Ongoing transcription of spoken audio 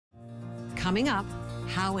Coming up,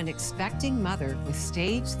 how an expecting mother with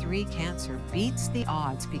stage 3 cancer beats the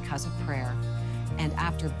odds because of prayer. And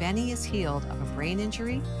after Benny is healed of a brain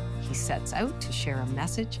injury, he sets out to share a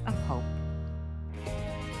message of hope.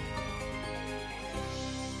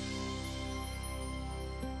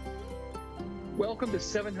 Welcome to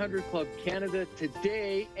 700 Club Canada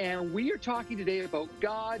today, and we are talking today about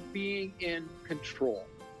God being in control.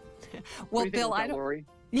 Well, Bill, I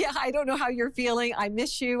don't know how you're feeling. I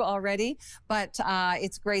miss you already, but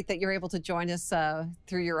it's great that you're able to join us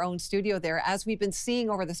through your own studio there. As we've been seeing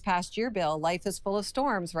over this past year, Bill, life is full of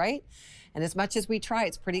storms, right? And as much as we try,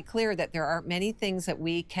 it's pretty clear that there are many things that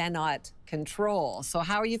we cannot control. So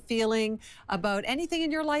how are you feeling about anything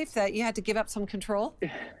in your life that you had to give up some control?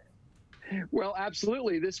 Well,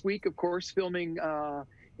 absolutely. This week, of course, filming an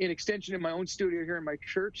extension in my own studio here in my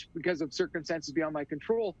church because of circumstances beyond my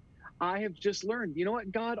control. I have just learned, you know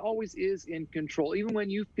what? God always is in control, even when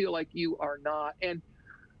you feel like you are not. And,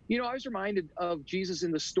 you know, I was reminded of Jesus in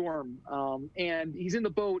the storm, and he's in the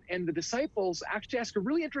boat, and the disciples actually ask a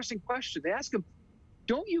really interesting question. They ask him,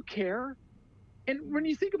 "Don't you care?" And when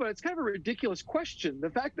you think about it, it's kind of a ridiculous question. The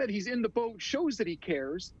fact that he's in the boat shows that he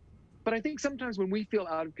cares. But I think sometimes when we feel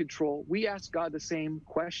out of control, we ask God the same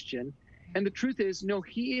question. And the truth is, no,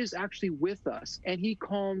 he is actually with us, and he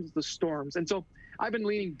calms the storms. And so I've been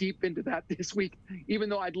leaning deep into that this week, even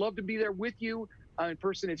though I'd love to be there with you in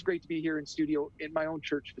person. It's great to be here in studio in my own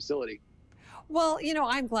church facility. Well, you know,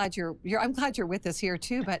 I'm glad you're with us here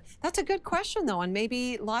too, but that's a good question though. And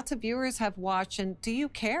maybe lots of viewers have watched, and do you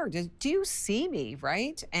care? Do you see me,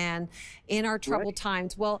 right? And in our troubled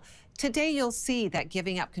times, well, today you'll see that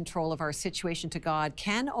giving up control of our situation to God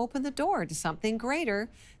can open the door to something greater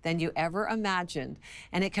than you ever imagined.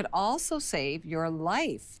 And it could also save your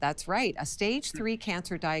life. That's right. A stage 3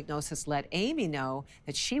 cancer diagnosis let Amy know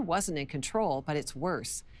that she wasn't in control, but it's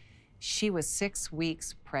worse. She was 6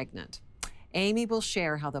 weeks pregnant. Amy will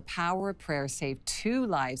share how the power of prayer saved 2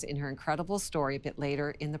 lives in her incredible story a bit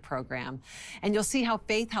later in the program. And you'll see how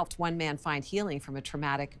faith helped one man find healing from a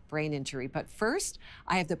traumatic brain injury. But first,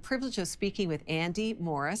 I have the privilege of speaking with Andy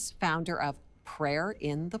Morris, founder of Prayer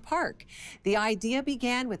in the Park. The idea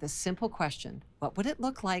began with a simple question: what would it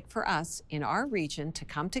look like for us in our region to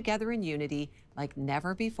come together in unity like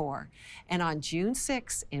never before? And on June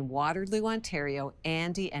 6th in Waterloo, Ontario,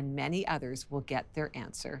 Andy and many others will get their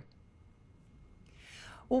answer.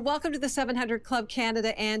 Well, welcome to the 700 Club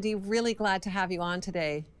Canada, Andy. Really glad to have you on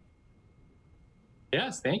today.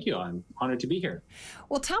 Yes, thank you. I'm honored to be here.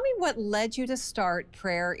 Well, tell me what led you to start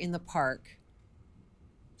Prayer in the Park.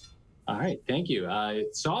 All right, thank you.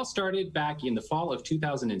 It all started back in the fall of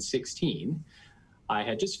 2016. I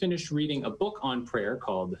had just finished reading a book on prayer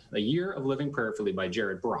called A Year of Living Prayerfully by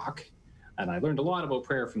Jared Brock. And I learned a lot about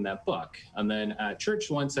prayer from that book. And then at church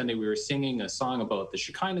one Sunday, we were singing a song about the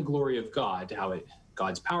Shekinah glory of God, how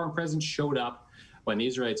God's power and presence showed up when the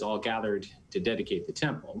Israelites all gathered to dedicate the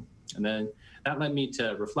temple. And then that led me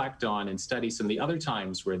to reflect on and study some of the other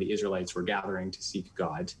times where the Israelites were gathering to seek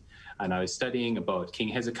God. And I was studying about King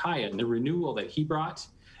Hezekiah and the renewal that he brought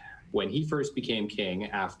when he first became king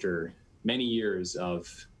after many years of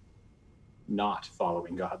not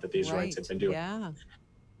following God that the Israelites had been doing. Yeah.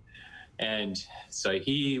 And so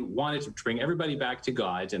he wanted to bring everybody back to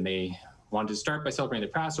God, and they wanted to start by celebrating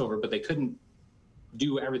the Passover, but they couldn't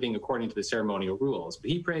do everything according to the ceremonial rules.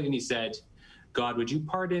 But he prayed and he said, "God, would you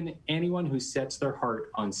pardon anyone who sets their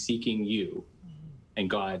heart on seeking you?" And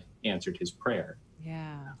God answered his prayer.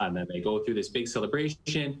 Yeah. And then they go through this big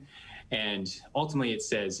celebration, and ultimately it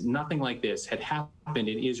says nothing like this had happened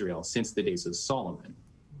in Israel since the days of Solomon.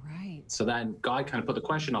 Right. So then God kind of put the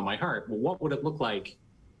question on my heart, well, what would it look like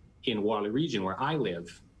in Waterloo Region where I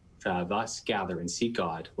live to have us gather and seek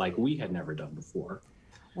God like we had never done before?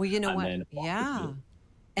 Well, you know what? Yeah.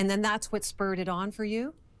 And then that's what spurred it on for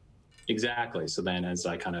you? Exactly. So then as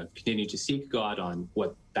I kind of continued to seek God on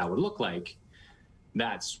what that would look like,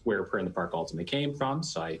 that's where Prayer in the Park ultimately came from.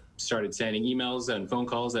 So I started sending emails and phone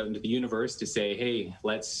calls out into the universe to say, hey,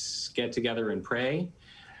 let's get together and pray.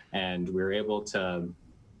 And we were able to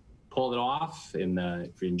pull it off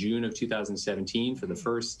in June of 2017 for the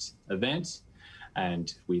first event.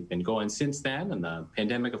 And we've been going since then. And the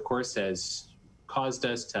pandemic, of course, has caused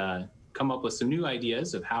us to come up with some new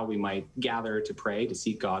ideas of how we might gather to pray, to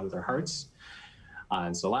seek God with our hearts.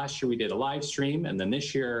 And so last year we did a live stream, and then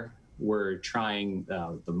this year we're trying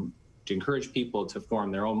to encourage people to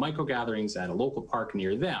form their own micro gatherings at a local park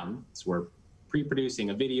near them. So we're pre-producing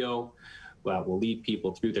a video that will lead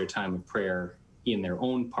people through their time of prayer in their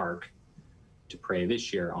own park to pray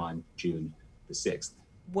this year on June the 6th.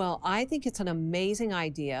 Well, I think it's an amazing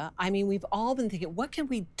idea. I mean, we've all been thinking, what can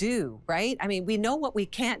we do, right? I mean, we know what we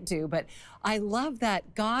can't do, but I love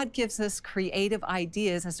that God gives us creative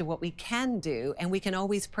ideas as to what we can do, and we can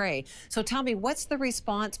always pray. So tell me, what's the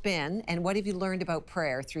response been, and what have you learned about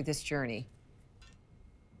prayer through this journey?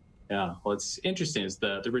 Yeah, well, it's interesting. Is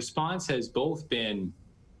the response has both been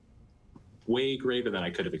way greater than I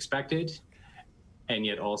could have expected, and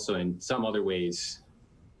yet also in some other ways,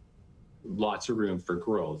 lots of room for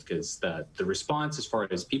growth, because the response as far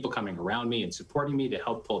as people coming around me and supporting me to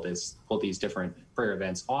help pull these different prayer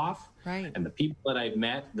events off, right, and the people that I've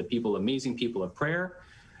met, amazing people of prayer,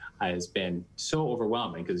 has been so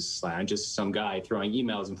overwhelming, because I'm just some guy throwing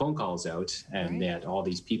emails and phone calls out, and right, yet all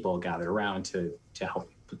these people gathered around to help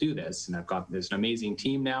do this. And I've got this an amazing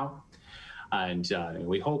team now, and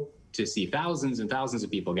we hope to see thousands and thousands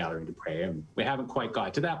of people gathering to pray. And we haven't quite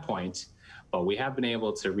got to that point, but we have been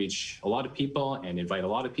able to reach a lot of people and invite a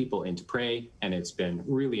lot of people in to pray, and it's been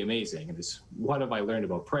really amazing. And what have I learned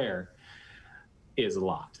about prayer is a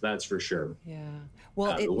lot, that's for sure. yeah.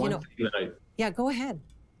 Well, yeah, go ahead.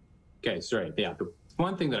 Okay, sorry. Yeah, the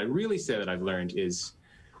one thing that I really say that I've learned is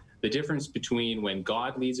the difference between when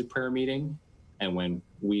God leads a prayer meeting and when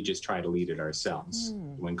we just try to lead it ourselves.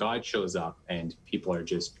 When God shows up and people are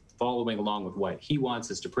just following along with what he wants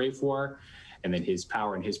us to pray for, and then his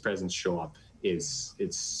power and his presence show up, it's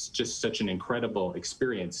just such an incredible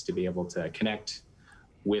experience to be able to connect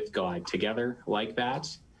with God together like that.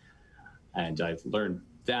 And I've learned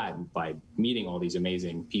that by meeting all these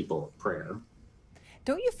amazing people of prayer.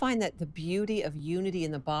 Don't you find that the beauty of unity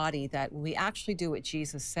in the body, that when we actually do what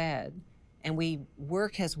Jesus said and we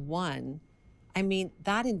work as one, I mean,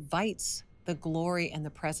 that invites the glory and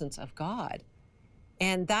the presence of God.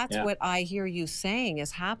 And that's what I hear you saying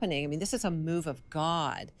is happening. I mean, this is a move of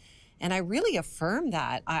God. And I really affirm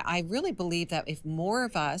that. I really believe that if more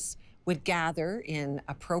of us would gather in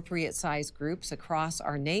appropriate sized groups across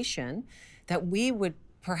our nation, that we would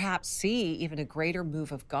perhaps see even a greater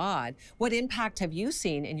move of God. What impact have you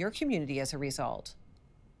seen in your community as a result?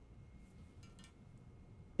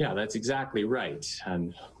 Yeah, that's exactly right.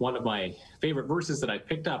 And one of my favorite verses that I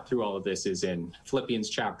picked up through all of this is in Philippians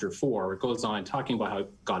chapter 4, where it goes on talking about how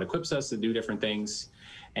God equips us to do different things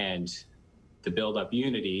and to build up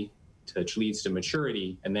unity, which leads to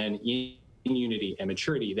maturity. And then in unity and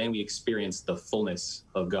maturity, then we experience the fullness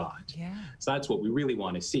of God. Yeah. So that's what we really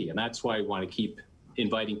want to see. And that's why we want to keep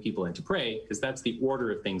inviting people in to pray, because that's the order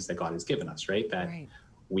of things that God has given us, right? That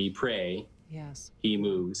we pray, yes, he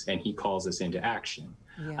moves, and he calls us into action.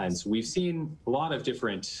 Yes. And so we've seen a lot of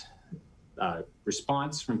different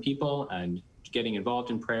response from people and getting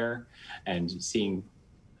involved in prayer, and seeing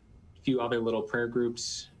a few other little prayer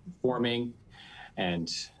groups forming. And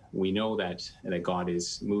we know that God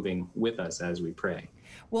is moving with us as we pray.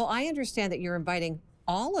 Well, I understand that you're inviting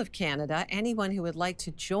all of Canada, anyone who would like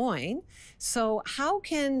to join. So how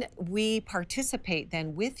can we participate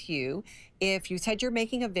then with you? If you said you're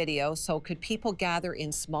making a video, so could people gather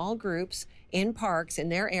in small groups in parks in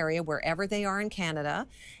their area, wherever they are in Canada,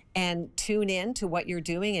 and tune in to what you're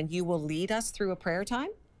doing, and you will lead us through a prayer time?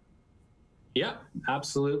 Yeah,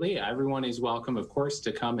 absolutely. Everyone is welcome, of course,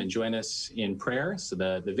 to come and join us in prayer. So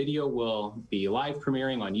the video will be live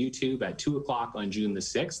premiering on YouTube at 2 o'clock on June the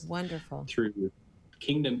 6th. Wonderful. Through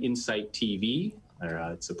Kingdom Insight TV.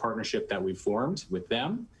 It's a partnership that we've formed with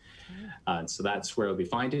them. So that's where we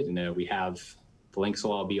find it. And we have the links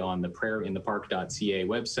will all be on the prayerinthepark.ca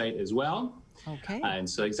website as well. Okay. And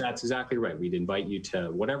so that's exactly right. We'd invite you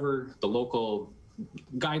to whatever the local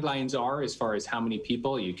guidelines are as far as how many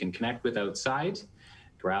people you can connect with outside.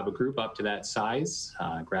 Grab a group up to that size,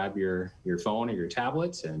 grab your phone or your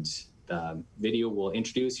tablet, and the video will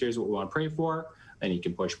introduce, here's what we want to pray for. Then you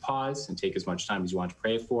can push pause and take as much time as you want to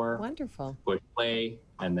pray for. Wonderful. Push play,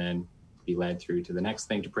 and then be led through to the next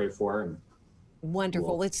thing to pray for.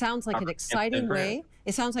 Wonderful. It sounds like an exciting way.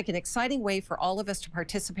 It sounds like an exciting way for all of us to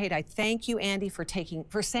participate. I thank you, Andy, for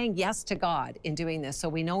saying yes to God in doing this. So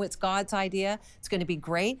we know it's God's idea. It's going to be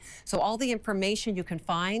great. So all the information you can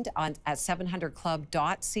find at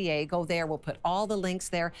 700club.ca. Go there. We'll put all the links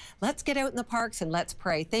there. Let's get out in the parks and let's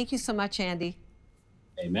pray. Thank you so much, Andy.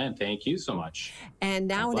 Amen. Thank you so much. And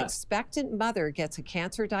now an expectant mother gets a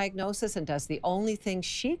cancer diagnosis and does the only thing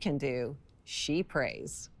she can do. She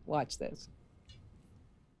prays. Watch this.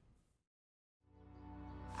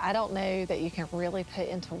 I don't know that you can really put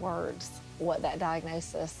into words what that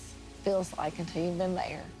diagnosis feels like until you've been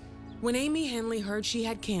there. When Amy Henley heard she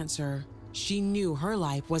had cancer, she knew her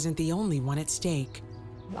life wasn't the only one at stake.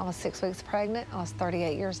 I was 6 weeks pregnant, I was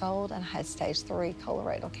 38 years old, and I had stage 3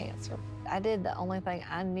 colorectal cancer. I did the only thing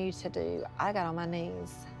I knew to do. I got on my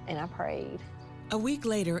knees and I prayed. A week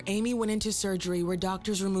later, Amy went into surgery where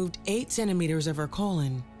doctors removed 8 centimeters of her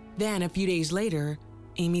colon. Then, a few days later,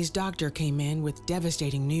 Amy's doctor came in with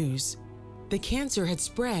devastating news. The cancer had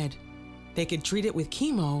spread. They could treat it with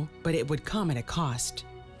chemo, but it would come at a cost.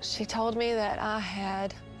 She told me that I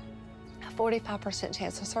had a 45%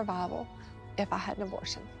 chance of survival if I had an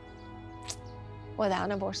abortion. Without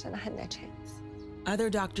an abortion, I had no chance. Other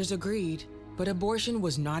doctors agreed, but abortion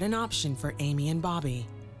was not an option for Amy and Bobby.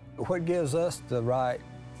 What gives us the right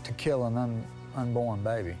to kill an unborn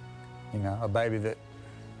baby? You know, a baby that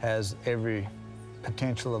has every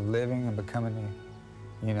potential of living and becoming,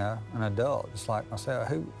 you know, an adult, just like myself.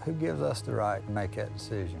 Who gives us the right to make that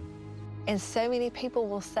decision? And so many people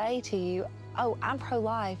will say to you, oh, I'm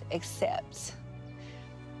pro-life, except.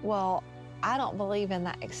 Well, I don't believe in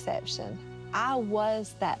that exception. I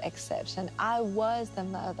was that exception. I was the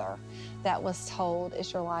mother that was told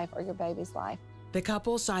it's your life or your baby's life. The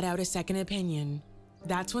couple sought out a second opinion.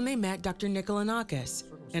 That's when they met Dr. Nikolanakis,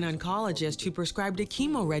 an oncologist who prescribed a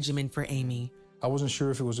chemo regimen for Amy. I wasn't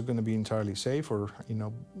sure if it was going to be entirely safe or, you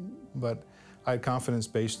know, but I had confidence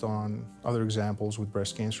based on other examples with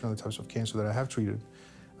breast cancer and other types of cancer that I have treated,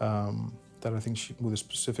 that I think with the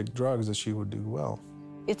specific drugs that she would do well.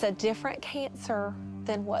 It's a different cancer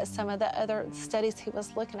than what some of the other studies he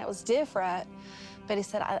was looking at was different, but he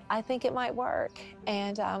said, I think it might work,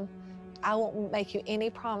 and I won't make you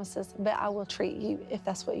any promises, but I will treat you if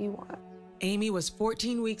that's what you want. Amy was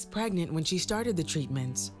 14 weeks pregnant when she started the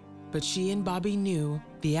treatments, but she and Bobby knew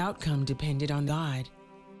the outcome depended on God.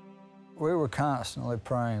 We were constantly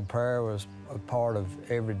praying. Prayer was a part of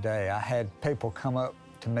every day. I had people come up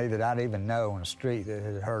to me that I didn't even know on the street that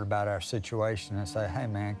had heard about our situation and say, hey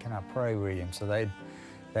man, can I pray with you? And so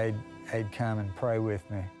they'd come and pray with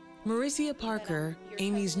me. Maricia Parker,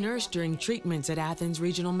 Amy's nurse during treatments at Athens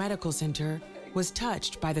Regional Medical Center, was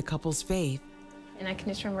touched by the couple's faith. And I can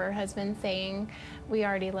just remember her husband saying, we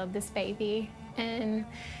already love this baby. And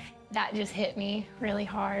that just hit me really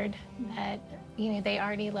hard, that, you know, they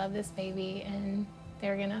already love this baby and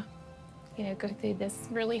they're gonna, you know, go through this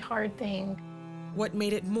really hard thing. What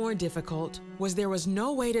made it more difficult was there was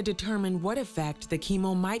no way to determine what effect the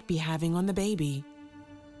chemo might be having on the baby.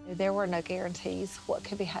 There were no guarantees what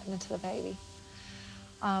could be happening to the baby,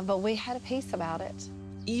 but we had a peace about it.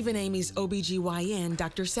 Even Amy's OBGYN,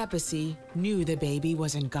 Dr. Sepisi, knew the baby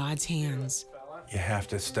was in God's hands. You have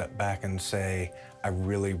to step back and say, I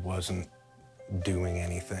really wasn't doing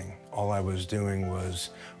anything. All I was doing was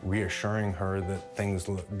reassuring her that things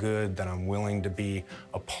look good, that I'm willing to be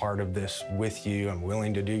a part of this with you. I'm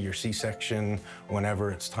willing to do your C-section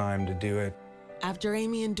whenever it's time to do it. After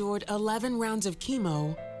Amy endured 11 rounds of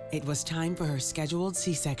chemo, it was time for her scheduled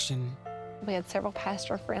C-section. We had several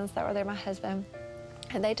pastor friends that were there, my husband,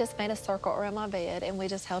 and they just made a circle around my bed and we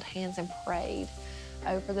just held hands and prayed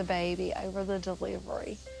over the baby, over the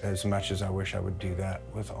delivery. As much as I wish I would do that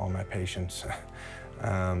with all my patients,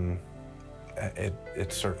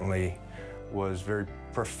 it certainly was very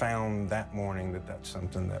profound that morning that that's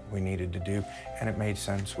something that we needed to do. And it made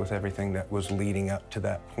sense with everything that was leading up to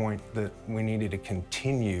that point, that we needed to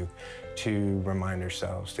continue to remind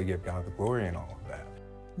ourselves to give God the glory in all of that.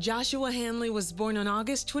 Joshua Hanley was born on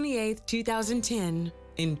August 28, 2010,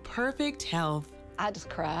 in perfect health. I just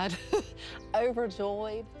cried,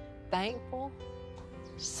 overjoyed, thankful,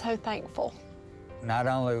 so thankful. Not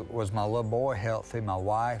only was my little boy healthy, my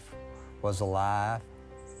wife was alive.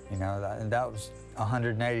 You know, and that was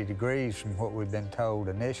 180 degrees from what we'd been told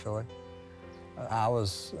initially. I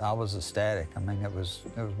was ecstatic. I mean, it was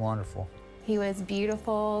wonderful. He was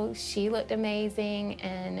beautiful, she looked amazing,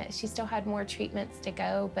 and she still had more treatments to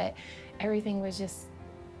go, but everything was just,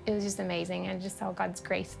 it was just amazing. I just saw God's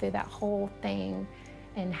grace through that whole thing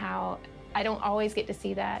and how I don't always get to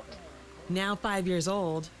see that. Now 5 years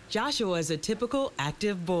old, Joshua is a typical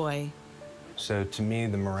active boy. So to me,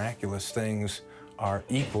 the miraculous things are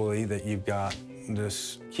equally that you've got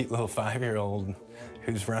this cute little 5-year-old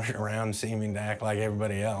who's running around seeming to act like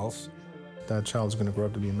everybody else. That child's going to grow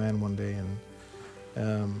up to be a man one day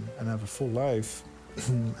and have a full life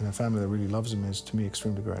and a family that really loves him is, to me,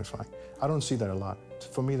 extremely gratifying. I don't see that a lot.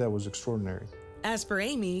 For me, that was extraordinary. As for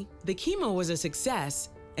Amy, the chemo was a success,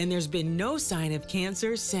 and there's been no sign of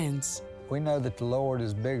cancer since. We know that the Lord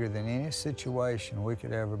is bigger than any situation we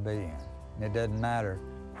could ever be in. And it doesn't matter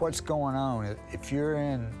what's going on. If you're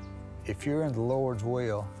in the Lord's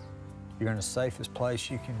will, you're in the safest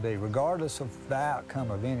place you can be. Regardless of the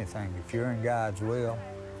outcome of anything, if you're in God's will,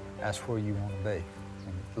 that's where you want to be.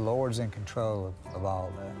 And the Lord's in control of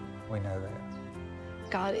all that. We know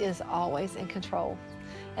that. God is always in control.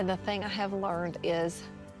 And the thing I have learned is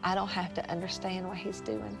I don't have to understand what he's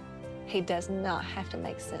doing. He does not have to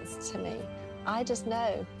make sense to me. I just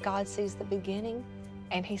know God sees the beginning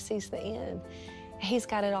and he sees the end. He's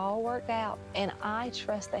got it all worked out, and I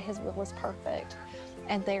trust that his will is perfect.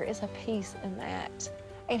 And there is a peace in that.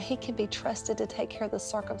 And he can be trusted to take care of the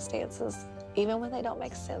circumstances, even when they don't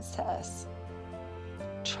make sense to us.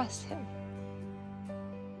 Trust him.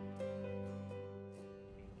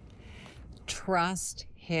 Trust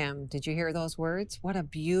him. Did you hear those words? What a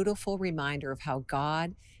beautiful reminder of how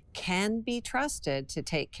God can be trusted to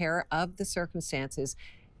take care of the circumstances,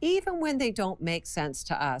 even when they don't make sense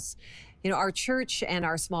to us. You know, our church and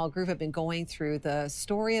our small group have been going through the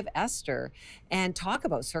story of Esther and talk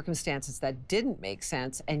about circumstances that didn't make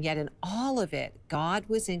sense. And yet in all of it, God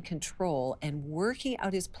was in control and working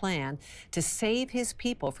out his plan to save his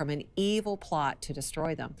people from an evil plot to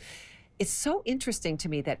destroy them. It's so interesting to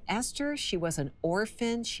me that Esther, she was an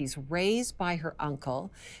orphan. She's raised by her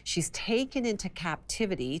uncle. She's taken into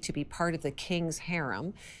captivity to be part of the king's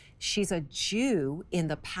harem. She's a Jew in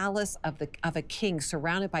the palace of a king,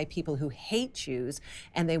 surrounded by people who hate Jews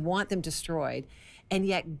and they want them destroyed. And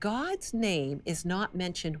yet God's name is not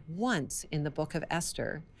mentioned once in the book of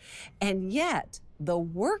Esther. And yet the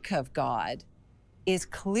work of God is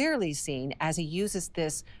clearly seen as he uses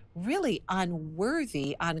this really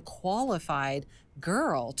unworthy, unqualified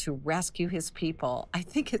girl to rescue his people. I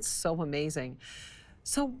think it's so amazing.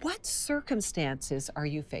 So what circumstances are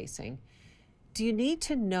you facing? Do you need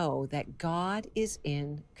to know that God is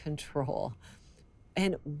in control?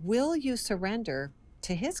 And will you surrender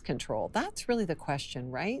to his control? That's really the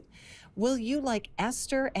question, right? Will you, like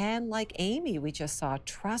Esther and like Amy we just saw,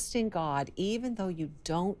 trust in God even though you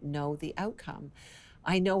don't know the outcome?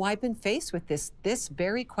 I know I've been faced with this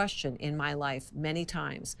very question in my life many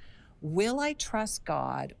times. Will I trust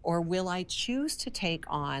God, or will I choose to take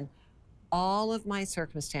on all of my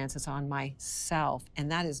circumstances on myself?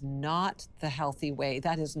 And that is not the healthy way.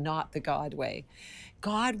 That is not the God way.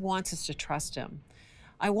 God wants us to trust him.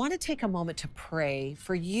 I want to take a moment to pray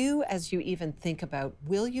for you as you even think about,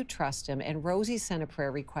 will you trust him? And Rosie sent a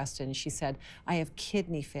prayer request in. She said, I have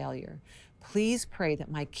kidney failure. Please pray that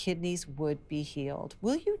my kidneys would be healed.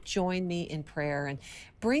 Will you join me in prayer and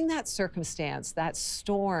bring that circumstance, that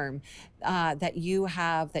storm that you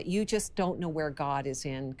have, that you just don't know where God is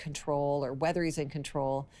in control or whether he's in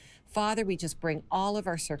control? Father, we just bring all of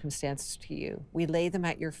our circumstances to you. We lay them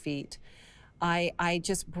at your feet. I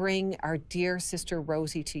just bring our dear sister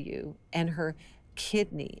Rosie to you and her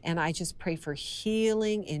kidney, and I just pray for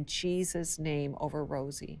healing in Jesus' name over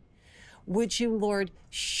Rosie. Would you, Lord,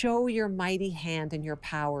 show your mighty hand and your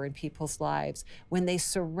power in people's lives when they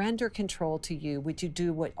surrender control to you? Would you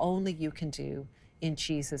do what only you can do? In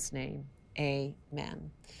Jesus' name,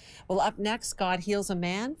 amen. Well, up next, God heals a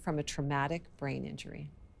man from a traumatic brain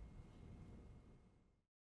injury.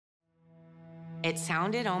 It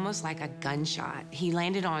sounded almost like a gunshot. He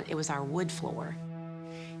landed on, it was our wood floor,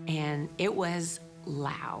 and it was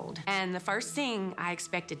loud. And the first thing I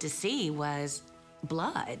expected to see was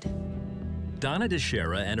blood. Donna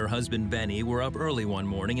DeShera and her husband Benny were up early one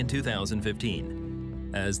morning in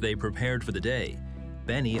 2015. As they prepared for the day,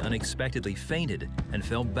 Benny unexpectedly fainted and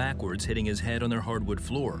fell backwards, hitting his head on their hardwood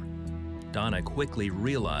floor. Donna quickly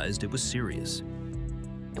realized it was serious.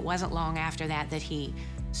 It wasn't long after that that he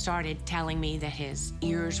started telling me that his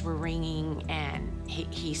ears were ringing and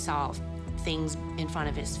he saw things in front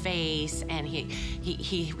of his face, and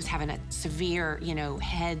he was having a severe,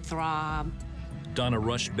 head throb. Donna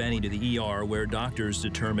rushed Benny to the ER, where doctors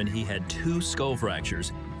determined he had 2 skull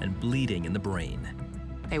fractures and bleeding in the brain.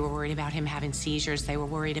 They were worried about him having seizures. They were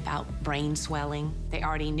worried about brain swelling. They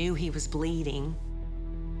already knew he was bleeding.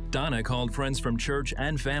 Donna called friends from church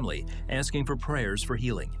and family, asking for prayers for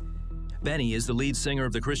healing. Benny is the lead singer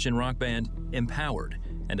of the Christian rock band Empowered,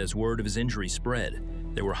 and as word of his injury spread,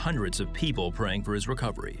 there were hundreds of people praying for his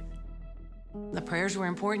recovery. The prayers were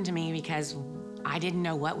important to me because I didn't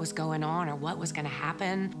know what was going on or what was going to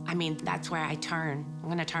happen. I mean, that's where I turn. I'm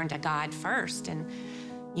going to turn to God first and,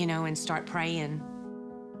 and start praying.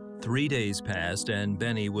 3 days passed and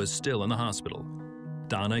Benny was still in the hospital.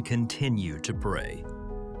 Donna continued to pray.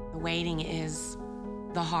 The waiting is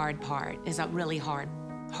the hard part. It's a really hard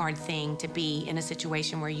thing to be in a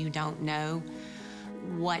situation where you don't know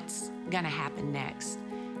what's going to happen next.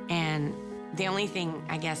 And the only thing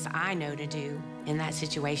I guess I know to do in that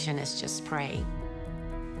situation is just pray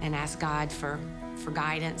and ask God for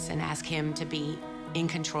guidance and ask him to be in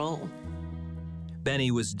control. Benny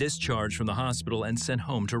was discharged from the hospital and sent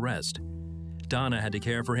home to rest. Donna had to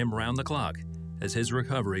care for him round the clock as his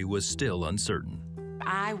recovery was still uncertain.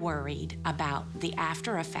 I worried about the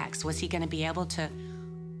after effects. Was he going to be able to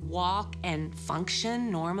walk and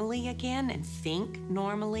function normally again and think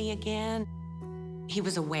normally again? He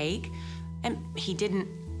was awake, and he didn't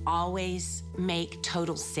always make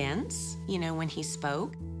total sense, when he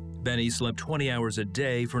spoke. Benny slept 20 hours a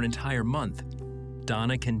day for an entire month.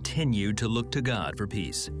 Donna continued to look to God for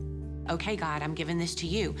peace. Okay, God, I'm giving this to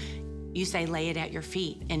you. You say lay it at your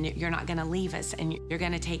feet, and you're not going to leave us, and you're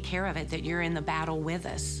going to take care of it, that you're in the battle with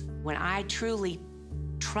us. When I truly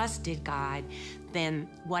trusted God, then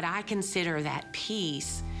what I consider that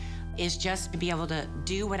peace is just to be able to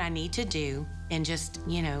do what I need to do and just,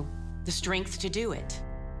 the strength to do it.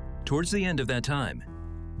 Towards the end of that time,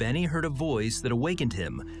 Benny heard a voice that awakened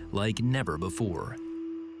him like never before.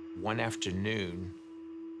 One afternoon,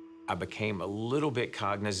 I became a little bit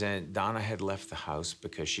cognizant. Donna had left the house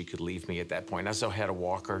because she could leave me at that point. I still had a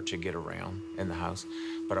walker to get around in the house,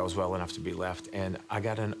 but I was well enough to be left. And I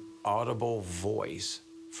got an audible voice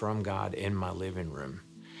from God in my living room.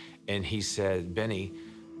 And he said, Benny,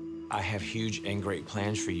 I have huge and great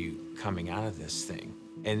plans for you coming out of this thing.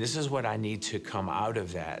 And this is what I need to come out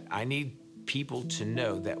of that. I need people to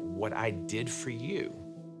know that what I did for you,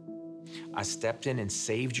 I stepped in and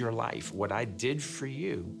saved your life. What I did for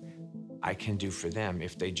you, I can do for them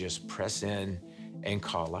if they just press in and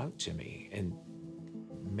call out to me. And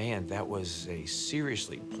man, that was a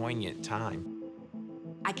seriously poignant time.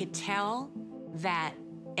 I could tell that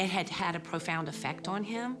it had had a profound effect on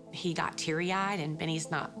him. He got teary-eyed, and Benny's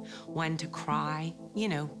not one to cry,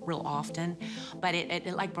 real often. But it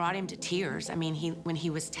like brought him to tears. I mean, when he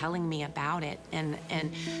was telling me about it and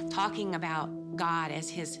talking about God as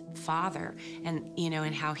his father, and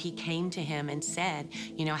and how he came to him and said,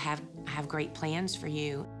 I have great plans for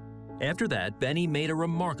you. After that, Benny made a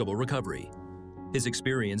remarkable recovery. His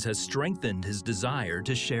experience has strengthened his desire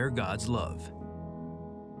to share God's love.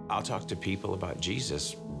 I'll talk to people about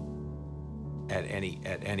Jesus at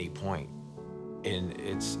any point, and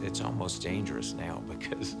it's almost dangerous now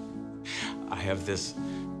because I have this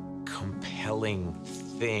compelling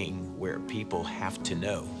thing where people have to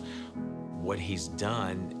know what he's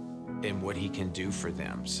done and what he can do for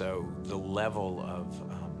them. So the level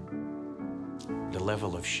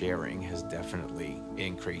of sharing has definitely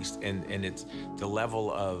increased, and it's the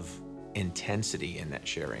level of intensity in that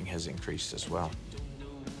sharing has increased as well.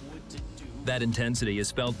 That intensity is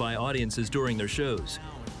felt by audiences during their shows.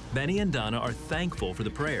 Benny and Donna are thankful for the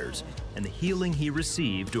prayers and the healing he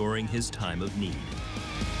received during his time of need.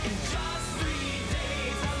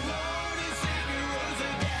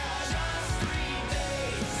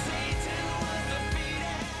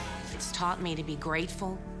 It's taught me to be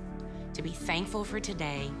grateful, to be thankful for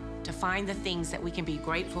today, to find the things that we can be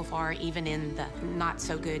grateful for even in the not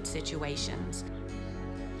so good situations.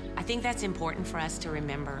 I think that's important for us to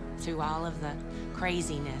remember through all of the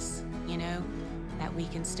craziness, that we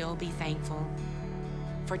can still be thankful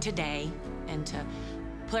for today and to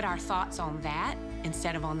put our thoughts on that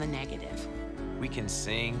instead of on the negative. We can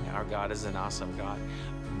sing our God is an awesome God,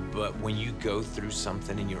 but when you go through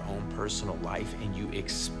something in your own personal life and you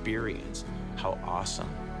experience how awesome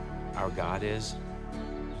our God is,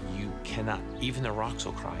 you cannot, even the rocks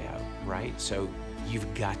will cry out, right? So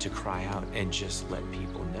you've got to cry out and just let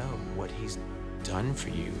people know what he's done for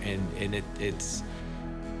you. And it's,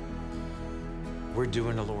 we're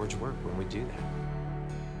doing the Lord's work when we do that.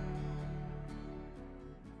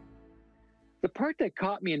 The part that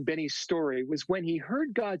caught me in Benny's story was when he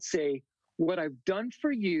heard God say, what I've done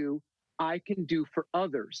for you, I can do for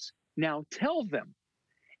others. Now tell them.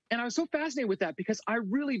 And I was so fascinated with that because I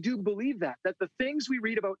really do believe that the things we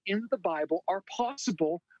read about in the Bible are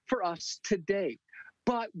possible for us today.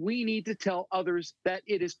 But we need to tell others that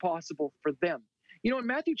it is possible for them. In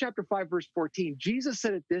Matthew chapter 5, verse 14, Jesus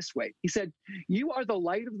said it this way. He said, you are the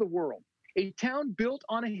light of the world. A town built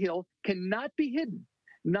on a hill cannot be hidden.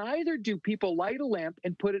 Neither do people light a lamp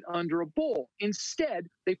and put it under a bowl. Instead,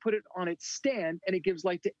 they put it on its stand, and it gives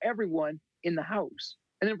light to everyone in the house.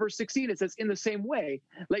 And then verse 16, it says, in the same way,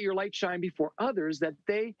 let your light shine before others, that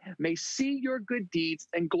they may see your good deeds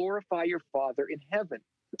and glorify your Father in heaven.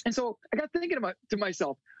 And so I got thinking to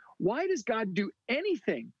myself, why does God do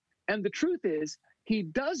anything? And the truth is, he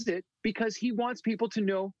does it because he wants people to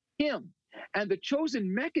know him. And the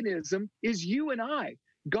chosen mechanism is you and I.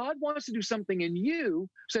 God wants to do something in you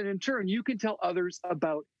so that in turn you can tell others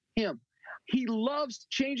about him. He loves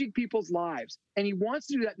changing people's lives, and he wants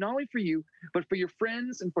to do that not only for you, but for your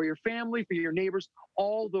friends and for your family, for your neighbors,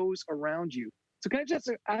 all those around you. So can I just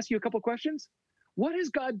ask you a couple of questions? What has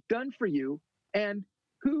God done for you, and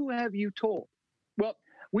who have you told? Well,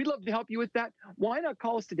 We'd love to help you with that. Why not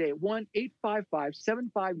call us today at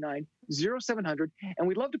 1-855-759-0700, and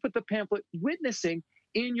we'd love to put the pamphlet Witnessing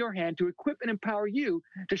in your hand to equip and empower you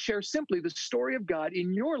to share simply the story of God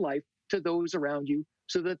in your life to those around you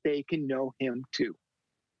so that they can know him too.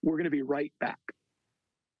 We're going to be right back.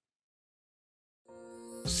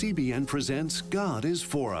 CBN presents God is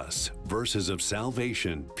For Us, verses of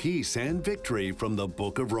salvation, peace, and victory from the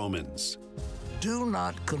book of Romans. Do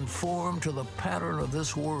not conform to the pattern of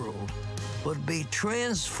this world, but be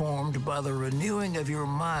transformed by the renewing of your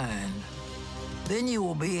mind. Then you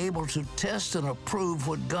will be able to test and approve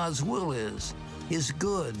what God's will is, his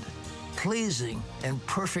good, pleasing, and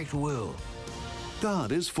perfect will.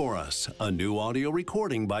 God is For Us, a new audio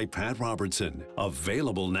recording by Pat Robertson,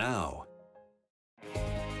 available now.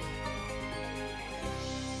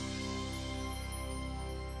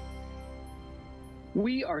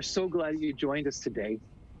 We are so glad that you joined us today.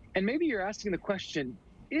 And maybe you're asking the question,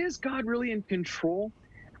 is God really in control?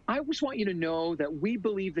 I just want you to know that we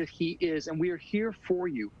believe that he is, and we are here for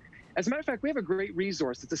you. As a matter of fact, we have a great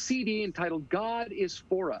resource. It's a CD entitled God is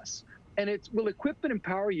For Us. And it will equip and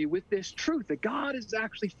empower you with this truth that God is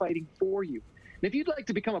actually fighting for you. And if you'd like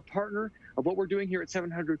to become a partner of what we're doing here at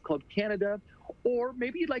 700 Club Canada, or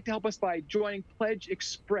maybe you'd like to help us by joining Pledge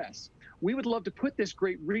Express, we would love to put this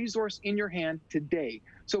great resource in your hand today.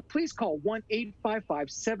 So please call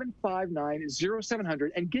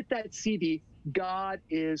 1-855-759-0700 and get that CD, God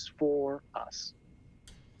is For Us.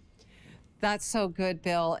 That's so good,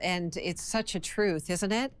 Bill, and it's such a truth,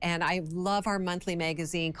 isn't it? And I love our monthly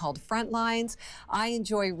magazine called Frontlines. I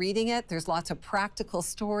enjoy reading it. There's lots of practical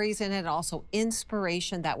stories in it, also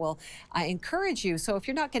inspiration that will encourage you. So if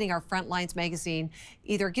you're not getting our Frontlines magazine,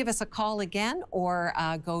 either give us a call again or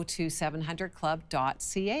go to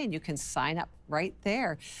 700club.ca and you can sign up right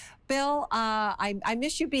there. Bill, I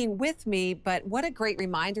miss you being with me, but what a great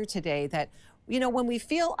reminder today that you know, when we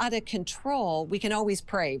feel out of control, we can always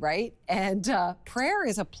pray, right? And prayer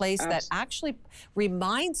is a place that actually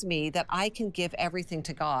reminds me that I can give everything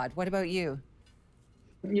to God. What about you?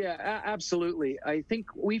 Yeah, absolutely. I think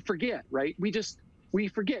we forget, right? We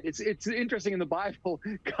forget. It's interesting in the Bible,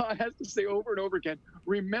 God has to say over and over again,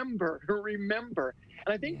 remember, remember.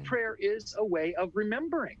 And I think prayer is a way of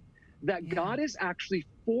remembering that God is actually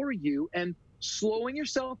for you and slowing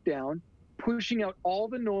yourself down, pushing out all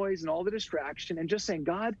the noise and all the distraction and just saying,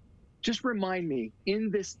 God, just remind me in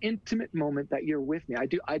this intimate moment that you're with me. I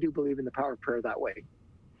do believe in the power of prayer that way.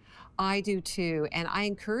 I do too. And I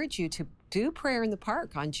encourage you to do prayer in the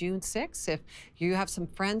park on June 6th. If you have some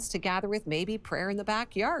friends to gather with, maybe prayer in the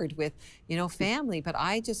backyard with, you know, family. But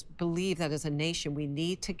I just believe that as a nation, we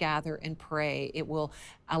need to gather and pray. It will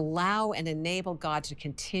allow and enable God to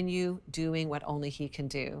continue doing what only he can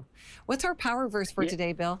do. What's our power verse for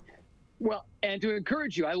today, Bill? Well, and to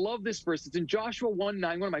encourage you, I love this verse. It's in Joshua 1:9,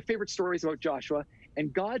 one of my favorite stories about Joshua.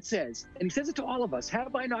 And God says, and he says it to all of us,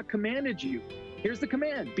 have I not commanded you? Here's the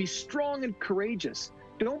command, be strong and courageous.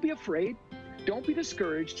 Don't be afraid. Don't be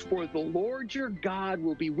discouraged, for the Lord your God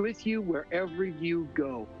will be with you wherever you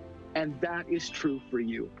go. And that is true for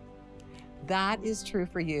you. That is true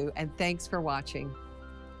for you. And thanks for watching.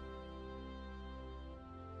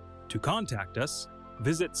 To contact us,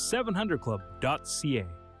 visit 700club.ca.